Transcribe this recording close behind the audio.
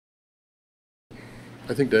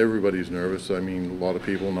I think that everybody's nervous. I mean, a lot of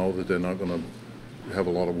people know that they're not going to have a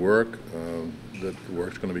lot of work, that the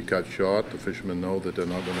work's going to be cut short. The fishermen know that they're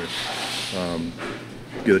not going to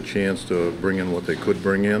get a chance to bring in what they could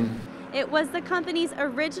bring in. It was the company's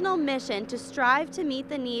original mission to strive to meet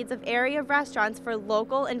the needs of area restaurants for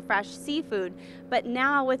local and fresh seafood. But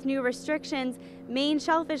now, with new restrictions, Maine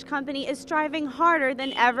Shellfish Company is striving harder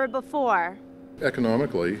than ever before.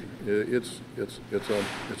 Economically, it's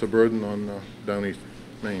a burden on down East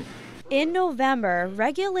Maine. In November,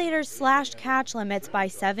 regulators slashed catch limits by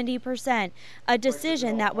 70%, a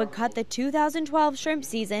decision that would cut the 2012 shrimp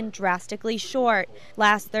season drastically short.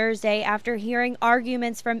 Last Thursday, after hearing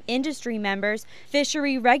arguments from industry members,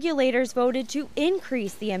 fishery regulators voted to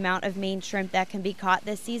increase the amount of Maine shrimp that can be caught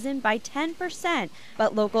this season by 10%.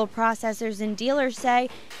 But local processors and dealers say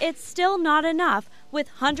it's still not enough, with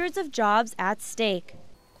hundreds of jobs at stake.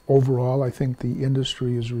 Overall, I think the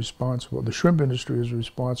industry is responsible, the shrimp industry is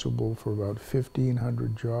responsible for about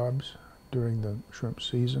 1,500 jobs during the shrimp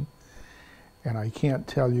season. And I can't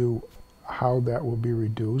tell you how that will be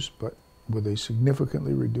reduced, but with a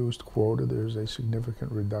significantly reduced quota, there's a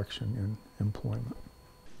significant reduction in employment.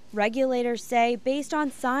 Regulators say, based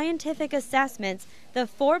on scientific assessments, the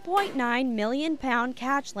 4.9 million pound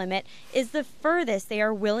catch limit is the furthest they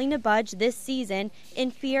are willing to budge this season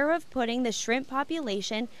in fear of putting the shrimp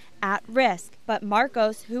population at risk. But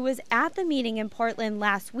Marcos, who was at the meeting in Portland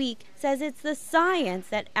last week, says it's the science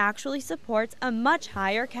that actually supports a much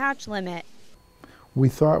higher catch limit. We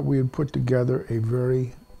thought we had put together a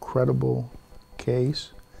very credible case,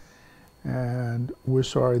 and we're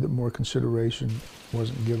sorry that more consideration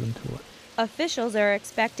wasn't given to it. Officials are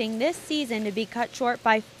expecting this season to be cut short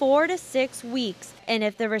by 4 to 6 weeks. And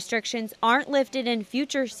if the restrictions aren't lifted in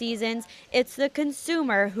future seasons, it's the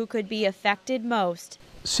consumer who could be affected most.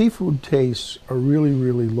 Seafood tastes are really,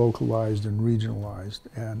 really localized and regionalized.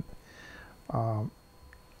 And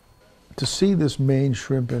to see this Maine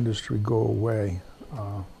shrimp industry go away,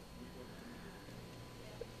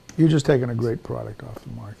 you're just taking a great product off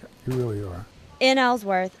the market. You really are. In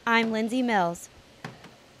Ellsworth, I'm Lindsay Mills.